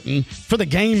Halliburton for the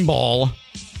game ball.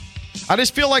 I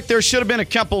just feel like there should have been a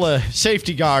couple of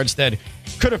safety guards that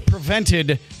could have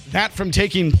prevented that from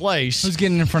taking place. Who's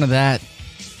getting in front of that?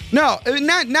 No,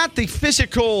 not the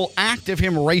physical act of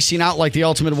him racing out like the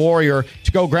ultimate warrior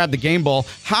to go grab the game ball.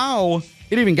 How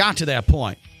it even got to that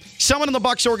point. Someone in the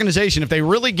Bucks organization, if they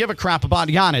really give a crap about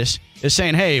Giannis, is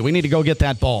saying, hey, we need to go get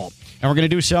that ball. And we're going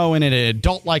to do so in an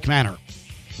adult-like manner.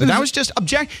 But that was just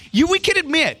we can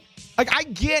admit, like, I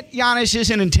get Giannis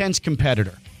is an intense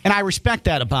competitor, and I respect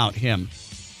that about him.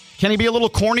 Can he be a little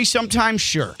corny sometimes?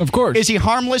 Sure. Of course. Is he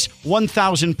harmless?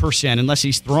 1,000%, unless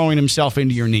he's throwing himself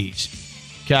into your knees.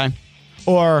 Okay?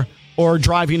 Or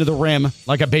driving to the rim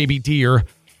like a baby deer,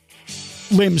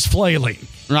 limbs flailing,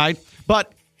 right?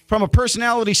 But from a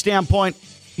personality standpoint,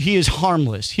 he is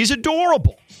harmless. He's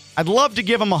adorable. I'd love to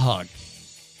give him a hug.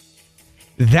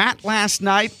 That last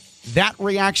night, that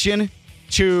reaction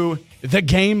to the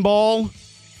game ball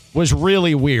was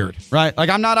really weird, right? Like,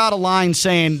 I'm not out of line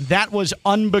saying that was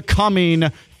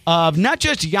unbecoming of not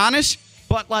just Giannis,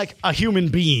 but like a human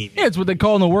being. Yeah, it's what they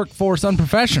call in the workforce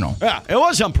unprofessional. Yeah, it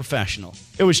was unprofessional.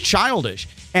 It was childish.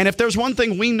 And if there's one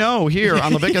thing we know here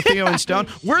on Levicka, Theo, and Stone,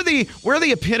 we're the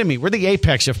epitome. We're the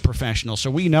apex of professional,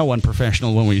 so we know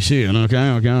unprofessional when we see it.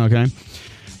 Okay.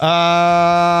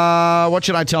 What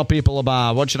should I tell people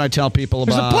about? There's a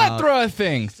plethora of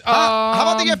things. How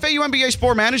about the FAU MBA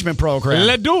Sport Management Program?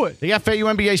 Let's do it. The FAU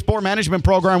MBA Sport Management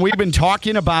Program. We've been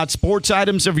talking about sports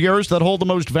items of yours that hold the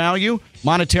most value,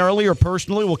 monetarily or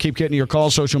personally. We'll keep getting your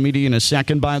calls, social media in a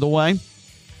second, by the way.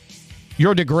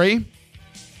 Your degree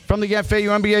from the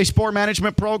FAU MBA Sport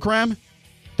Management Program,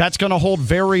 that's going to hold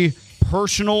very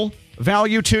personal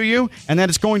value to you, and that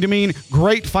it's going to mean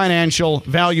great financial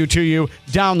value to you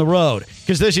down the road,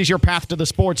 because this is your path to the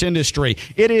sports industry.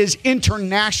 It is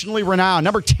internationally renowned.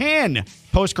 Number 10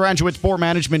 postgraduate sport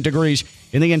management degrees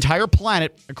in the entire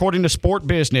planet, according to Sport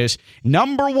Business.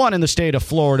 Number 1 in the state of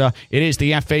Florida. It is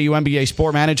the FAU MBA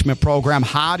Sport Management Program.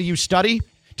 How do you study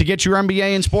to get your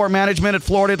MBA in sport management at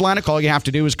Florida Atlantic? All you have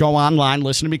to do is go online.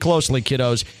 Listen to me closely,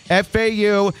 kiddos.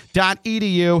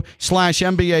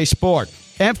 FAU.edu/MBA Sport.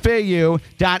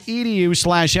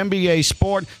 FAU.edu/MBA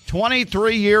Sport.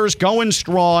 23 years going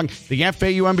strong. The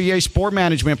FAU MBA Sport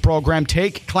Management Program.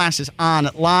 Take classes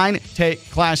online.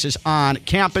 Take classes on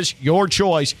campus. Your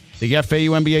choice. The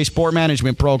FAU MBA Sport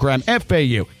Management Program.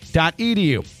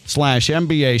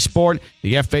 FAU.edu/MBA Sport.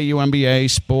 The FAU MBA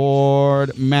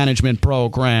Sport Management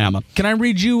Program. Can I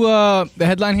read you the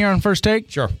headline here on First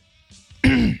Take? Sure.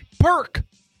 Perk.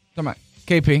 Come on.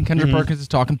 KP. Kendrick Perkins is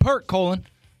talking. Perk,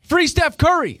 free Steph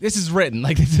Curry. This is written.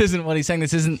 Like, this isn't what he's saying.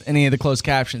 This isn't any of the closed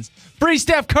captions. Free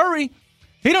Steph Curry.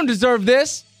 He don't deserve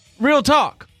this. Real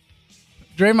talk.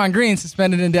 Draymond Green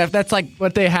suspended indefinitely. That's like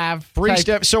what they have. Free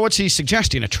Steph. So what's he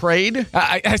suggesting? A trade?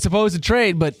 I suppose a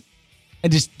trade, but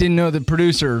and just didn't know the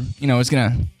producer, was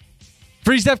going to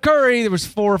free Steph Curry. There was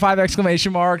 4 or 5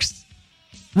 exclamation marks.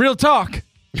 Real talk.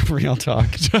 Real talk.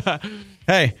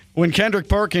 Hey, when Kendrick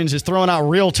Perkins is throwing out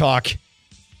real talk,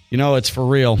 it's for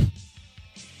real.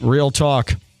 Real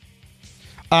talk.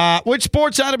 Which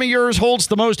sports item of yours holds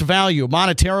the most value,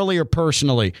 monetarily or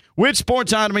personally? Which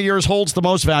sports item of yours holds the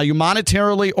most value,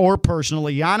 monetarily or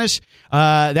personally? Giannis,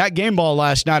 that game ball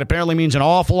last night apparently means an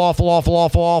awful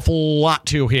lot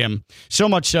to him. So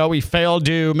much so, he failed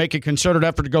to make a concerted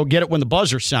effort to go get it when the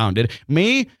buzzer sounded.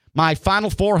 Me, my Final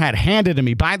Four had handed to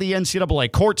me by the NCAA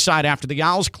courtside after the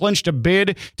Owls clinched a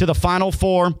bid to the Final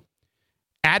Four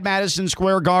at Madison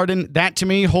Square Garden. That, to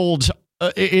me, holds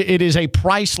it is a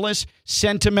priceless,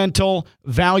 sentimental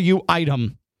value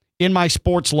item in my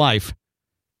sports life.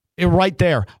 Right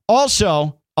there.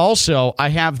 Also, I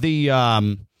have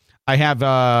a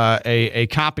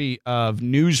copy of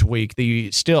Newsweek,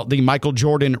 the Michael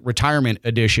Jordan retirement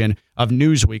edition of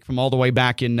Newsweek from all the way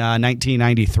back in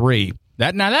 1993.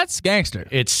 That's gangster.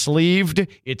 It's sleeved.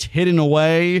 It's hidden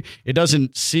away. It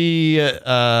doesn't see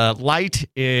light.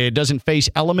 It doesn't face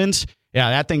elements. Yeah,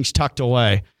 that thing's tucked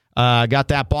away. Got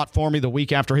that bought for me the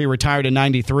week after he retired in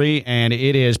 93, and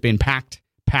it has been packed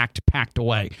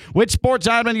away. Which sports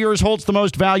item of yours holds the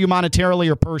most value monetarily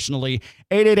or personally?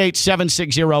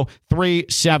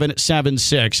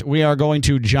 888-760-3776. We are going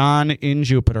to John in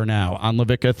Jupiter now on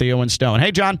LaVicka, Theo, and Stone.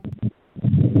 Hey, John.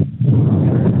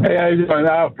 Hey, how you doing?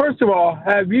 First of all,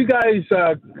 have you guys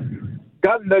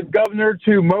gotten the governor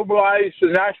to mobilize the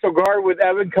National Guard with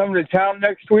Evan coming to town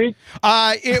next week?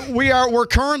 We're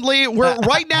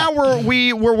right now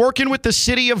we're working with the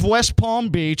city of West Palm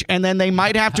Beach, and then they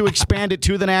might have to expand it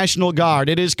to the National Guard.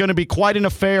 It is going to be quite an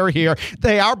affair here.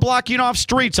 They are blocking off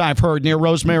streets, I've heard, near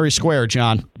Rosemary Square,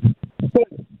 John.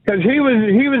 Because he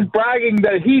was bragging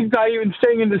that he's not even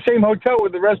staying in the same hotel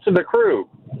with the rest of the crew.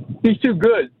 He's too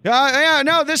good.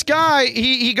 No, this guy,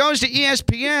 he goes to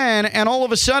ESPN, and all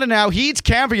of a sudden now he eats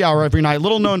caviar every night.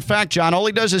 Little known fact, John, all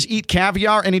he does is eat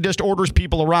caviar, and he just orders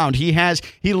people around. He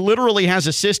literally has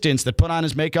assistants that put on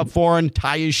his makeup for him,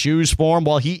 tie his shoes for him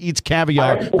while he eats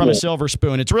caviar from a silver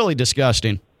spoon. It's really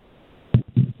disgusting.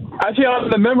 Actually,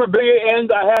 on the memorabilia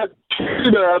end, I have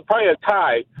two that are probably a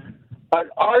tie.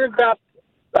 An autographed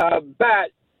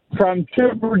bat from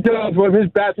Chipper Jones, one of his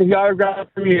bats that he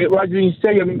autographed for me at Rogers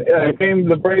Stadium game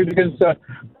the Braves against the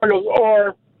Cardinals,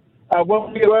 or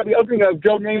when we had the opening of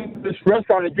Joe named this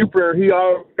restaurant in Jupiter, he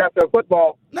autographed a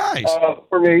football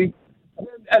for me.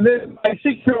 And then my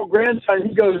 6-year-old grandson,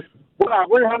 he goes, "Wow, I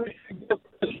wonder how much you get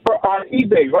on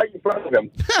eBay right in front of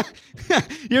him."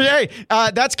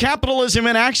 That's capitalism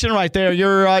in action right there.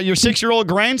 Your 6-year-old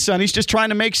grandson, he's just trying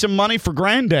to make some money for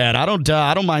granddad. I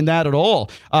don't mind that at all.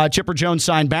 Chipper Jones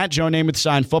signed bat, Joe Namath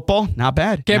signed football. Not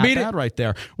bad. Can't beat it right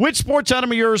there. Which sports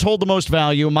item of yours hold the most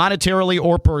value, monetarily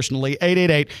or personally?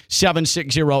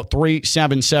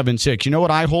 888-760-3776. You know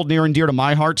what I hold near and dear to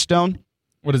my heart, Stone?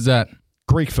 What is that?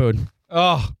 Greek food.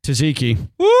 Oh, tzatziki.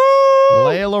 Woo!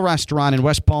 Layla Restaurant in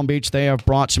West Palm Beach. They have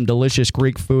brought some delicious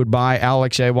Greek food by.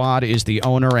 Alex Awad is the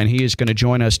owner, and he is going to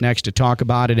join us next to talk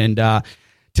about it. And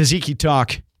tzatziki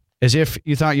talk, as if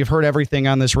you thought you've heard everything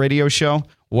on this radio show.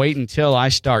 Wait until I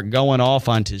start going off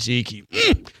on tzatziki.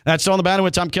 That's on the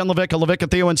Bandwidth. I'm Ken LaVicka,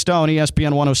 LaVicka, Theo, and Stone,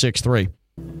 ESPN 106.3.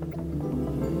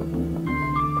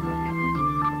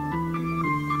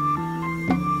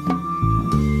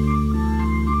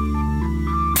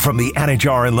 From the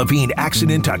Anajar and Levine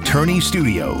Accident Attorney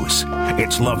Studios,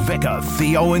 it's LaVicka,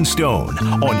 Theo, and Stone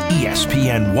on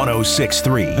ESPN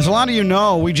 106.3. As a lot of you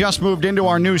know, we just moved into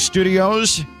our new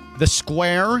studios, The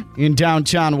Square in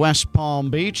downtown West Palm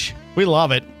Beach. We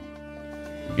love it.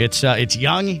 It's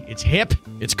young, it's hip,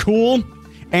 it's cool,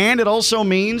 and it also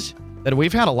means that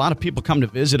we've had a lot of people come to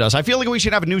visit us. I feel like we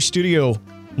should have a new studio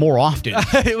more often.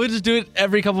 We'll just do it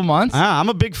every couple months. I'm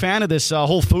a big fan of this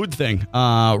whole food thing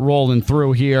rolling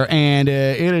through here, and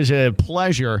it is a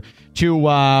pleasure to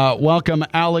welcome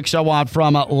Alex Awad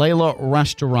from Layla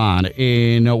Restaurant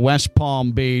in West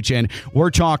Palm Beach. And we're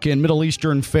talking Middle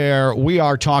Eastern fare. We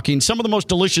are talking some of the most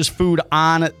delicious food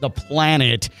on the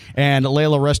planet. And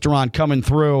Layla Restaurant coming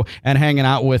through and hanging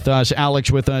out with us. Alex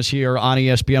with us here on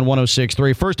ESPN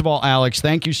 106.3. First of all, Alex,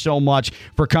 thank you so much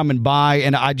for coming by.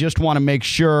 And I just want to make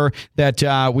sure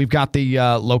that we've got the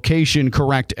location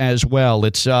correct as well.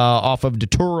 It's off of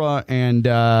Datura. And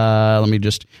let me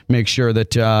just make sure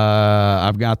that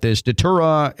I've got this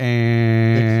Datura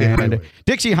and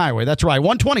Dixie Highway. That's right.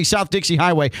 120 South Dixie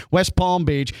Highway, West Palm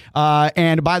Beach.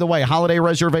 And by the way, holiday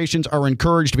reservations are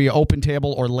encouraged via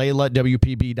OpenTable or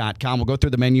LaylaWPB.com. We'll go through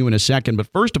the menu in a second. But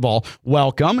first of all,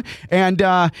 welcome. And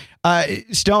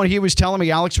Stone,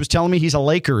 Alex was telling me he's a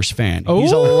Lakers fan.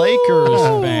 He's a Lakers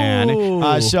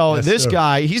fan. So this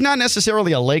guy, he's not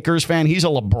necessarily a Lakers fan. He's a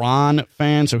LeBron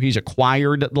fan. So he's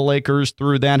acquired the Lakers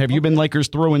through that. Have you been Lakers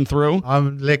through and through?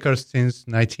 I'm Lakers since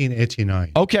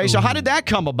 1989. Okay, so how did that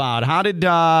come about? How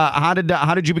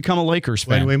did you become a Lakers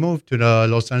fan? When we moved to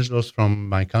Los Angeles from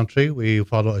my country, we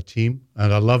follow a team,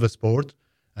 and I love a sport.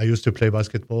 I used to play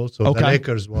basketball, so the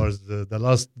Lakers was the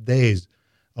last days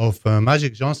of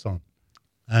Magic Johnson.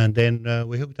 And then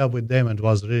we hooked up with them, and it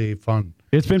was really fun.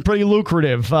 It's been pretty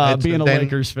lucrative being a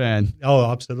Lakers fan. Oh,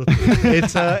 absolutely.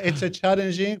 It's a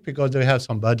challenging because they have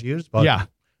some bad years, but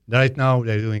right now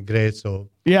they're doing great. So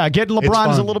getting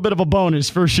LeBron is a little bit of a bonus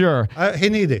for sure. He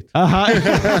needed it.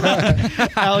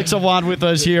 Alex Awad with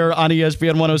us here on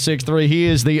ESPN 106.3. He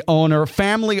is the owner,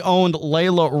 family-owned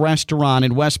Layla Restaurant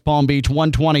in West Palm Beach,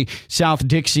 120 South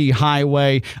Dixie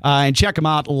Highway. And check him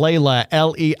out, Layla,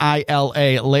 Leila,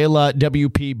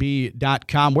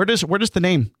 LaylaWPB.com. Where does the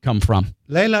name come from?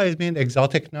 Layla means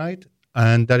exotic night.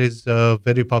 And that is a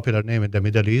very popular name in the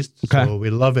Middle East. Okay. So we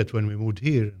love it when we moved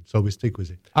here, so we stick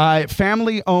with it.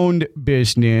 Family-owned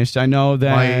business. I know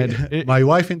that... My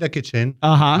wife in the kitchen.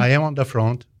 I am on the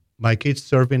front. My kids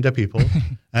serving the people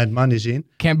and managing.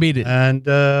 Can't beat it. And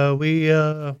we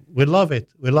love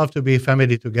it. We love to be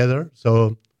family together.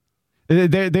 So...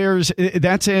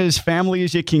 That's as family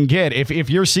as you can get. If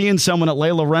you're seeing someone at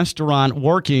Layla Restaurant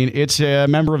working, it's a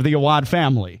member of the Awad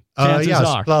family. Chances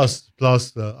are. Plus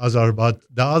Azar, but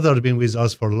the other have been with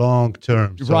us for long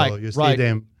term. So you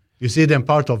see them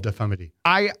part of the family.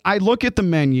 I look at the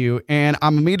menu and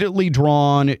I'm immediately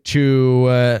drawn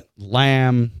to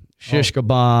lamb, shish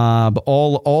kebab,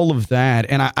 all of that.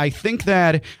 And I think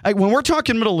that when we're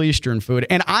talking Middle Eastern food,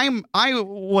 and I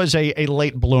was a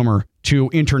late bloomer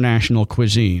to international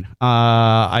cuisine.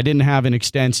 I didn't have an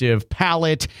extensive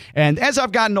palate. And as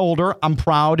I've gotten older, I'm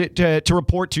proud to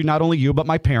report to not only you, but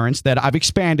my parents that I've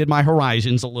expanded my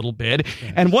horizons a little bit.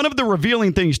 Yeah. And one of the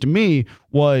revealing things to me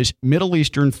was Middle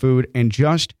Eastern food and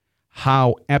just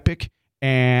how epic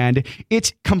and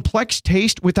its complex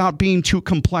taste without being too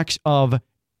complex of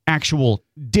actual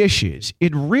dishes.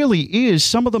 It really is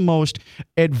some of the most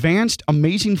advanced,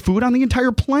 amazing food on the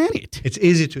entire planet. It's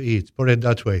easy to eat, put it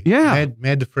that way. Yeah.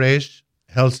 Made fresh,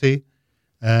 healthy,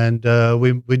 and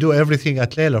we do everything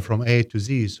at Layla from A to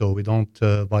Z, so we don't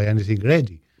buy anything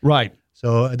ready. Right.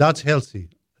 So that's healthy.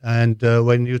 And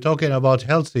when you're talking about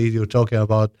healthy, you're talking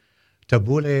about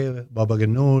tabbouleh, baba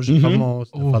ganoush, hummus,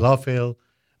 falafel,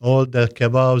 all the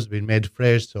kebabs been made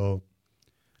fresh, so...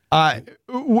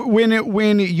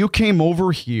 When you came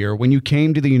over here, when you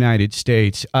came to the United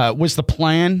States, was the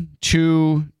plan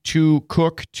to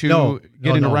cook get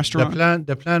in a restaurant?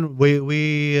 The plan.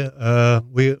 We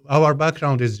our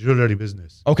background is jewelry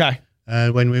business. Okay.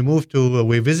 And when we moved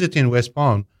we visit in West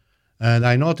Palm, and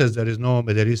I noticed there is no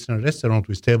Middle Eastern restaurant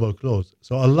with tablecloths.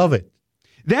 So I love it.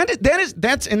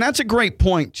 That's a great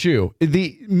point too.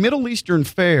 The Middle Eastern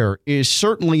fare is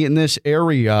certainly in this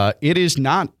area. It is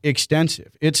not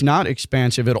extensive. It's not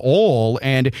expansive at all,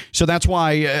 and so that's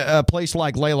why a place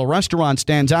like Layla Restaurant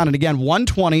stands out. And again,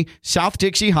 120 South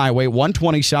Dixie Highway,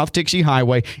 120 South Dixie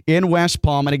Highway in West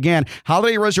Palm. And again,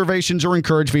 holiday reservations are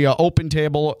encouraged via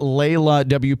OpenTable,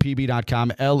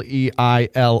 LaylaWPB.com,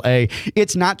 Leila.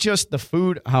 It's not just the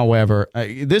food, however.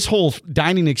 This whole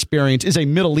dining experience is a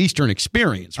Middle Eastern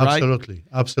experience. Right?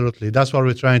 Absolutely. That's what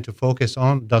we're trying to focus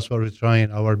on. That's what we're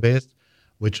trying our best.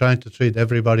 We're trying to treat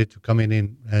everybody to come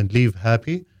in and leave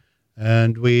happy.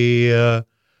 And we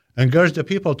encourage the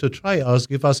people to try us,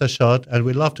 give us a shot, and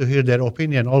we love to hear their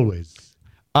opinion always.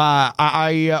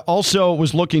 I also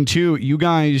was looking too. You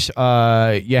guys,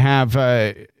 you have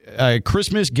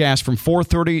Christmas guests from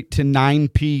 4:30 to 9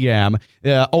 p.m.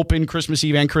 Open Christmas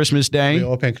Eve and Christmas Day. We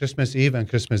open Christmas Eve and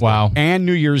Christmas Day. Wow. And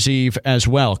New Year's Eve as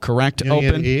well, correct?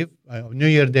 New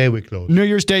Year's Day we close. New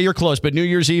Year's Day you're closed, but New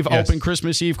Year's Eve open,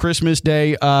 Christmas Eve, Christmas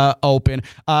Day open.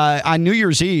 On New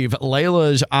Year's Eve,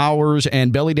 Layla's hours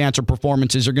and belly dancer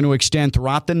performances are going to extend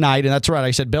throughout the night. And that's right,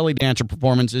 I said belly dancer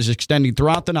performances extending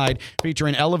throughout the night,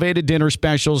 featuring elevated dinner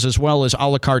specials as well as a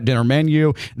la carte dinner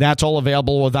menu. That's all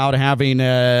available without having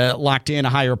locked in a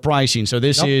higher pricing. So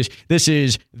this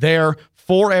is there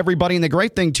for everybody. And the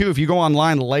great thing, too, if you go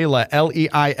online, Layla,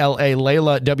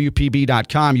 Leila,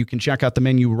 LaylaWPB.com, you can check out the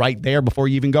menu right there before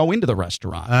you even go into the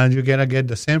restaurant. And you're going to get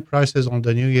the same prices on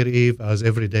the New Year Eve as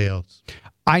every day else.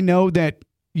 I know that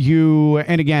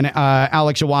and again,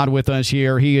 Alex Awad with us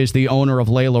here. He is the owner of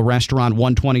Layla Restaurant,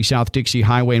 120 South Dixie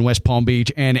Highway in West Palm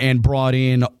Beach, and brought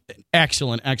in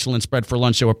excellent spread for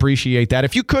lunch. So appreciate that.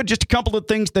 If you could, just a couple of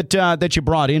things that you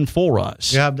brought in for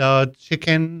us. You have the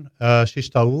chicken shish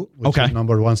taouk, which is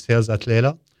number one sales at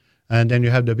Layla. And then you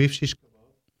have the beef shish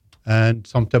kebab and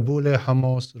some tabbouleh,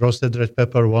 hummus, roasted red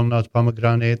pepper, walnut,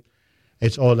 pomegranate.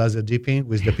 It's all as a dipping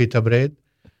with the pita bread.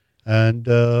 And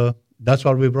that's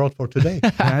what we brought for today.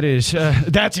 That's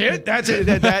it. That's it.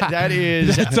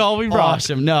 That's all we brought.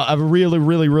 Awesome. No, I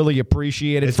really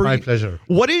appreciate it. It's my pleasure.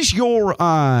 What is your?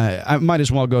 I might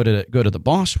as well go to the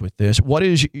boss with this. What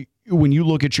is, when you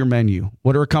look at your menu?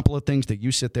 What are a couple of things that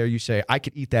you sit there, you say, I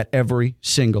could eat that every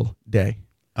single day?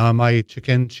 My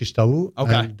chicken shish taouk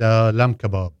and lamb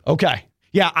kebab. Okay.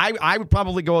 Yeah, I would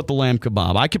probably go with the lamb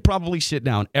kebab. I could probably sit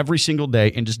down every single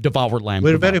day and just devour lamb kebab.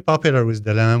 We're very popular with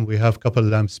the lamb. We have a couple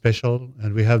lamb special,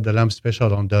 and we have the lamb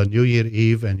special on the New Year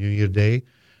Eve and New Year Day.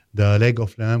 The leg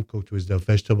of lamb cooked with the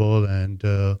vegetable and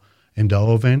in the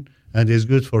oven, and it's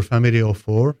good for family of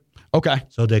 4. Okay.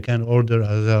 So they can order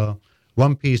as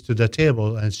one piece to the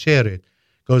table and share it.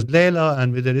 Because Layla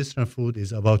and Middle Eastern food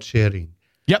is about sharing.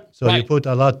 Yep. So you put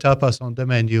a lot of tapas on the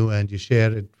menu and you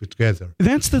share it together.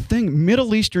 That's the thing.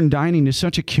 Middle Eastern dining is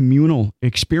such a communal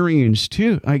experience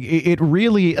too. Like it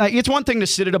really, it's one thing to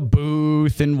sit at a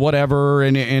booth and whatever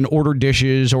and order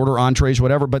dishes, order entrees,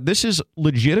 whatever. But this is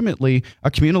legitimately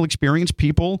a communal experience.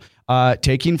 People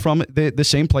taking from the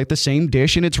same plate, the same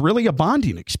dish, and it's really a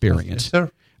bonding experience. Yes, sir.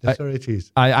 Yes, sir, it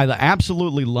is. I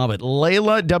absolutely love it.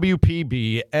 Layla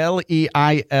WPB,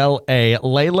 Leila,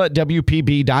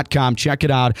 LaylaWPB.com. Check it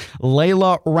out.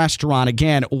 Layla Restaurant.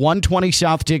 Again, 120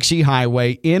 South Dixie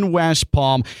Highway in West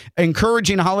Palm.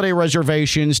 Encouraging holiday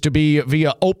reservations to be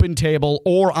via Open Table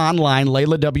or online,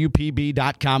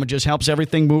 LaylaWPB.com. It just helps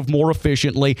everything move more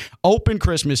efficiently. Open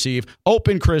Christmas Eve,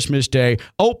 open Christmas Day,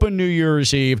 open New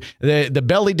Year's Eve, the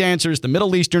belly dancers, the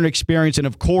Middle Eastern experience, and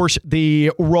of course,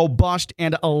 the robust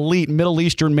and elite Middle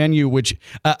Eastern menu, which,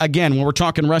 again, when we're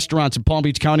talking restaurants in Palm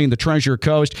Beach County and the Treasure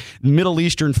Coast, Middle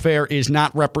Eastern fare is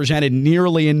not represented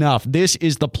nearly enough. This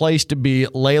is the place to be,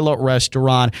 Layla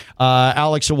Restaurant.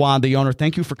 Alex Awad, the owner,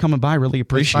 thank you for coming by. Really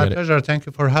appreciate it. It's my pleasure. Thank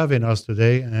you for having us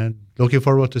today, and looking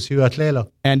forward to see you at Layla.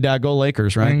 And go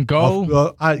Lakers, right? And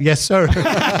go. Yes, sir.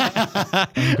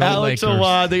 Alex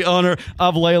Awad, the owner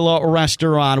of Layla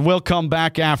Restaurant. We'll come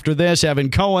back after this.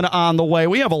 Evan Cohen on the way.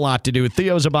 We have a lot to do.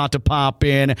 Theo's about to pop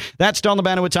in. That's Stone the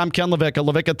Banowitz. I'm Ken LaVicka.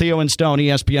 LaVicka, Theo, and Stone,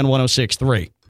 ESPN 106.3.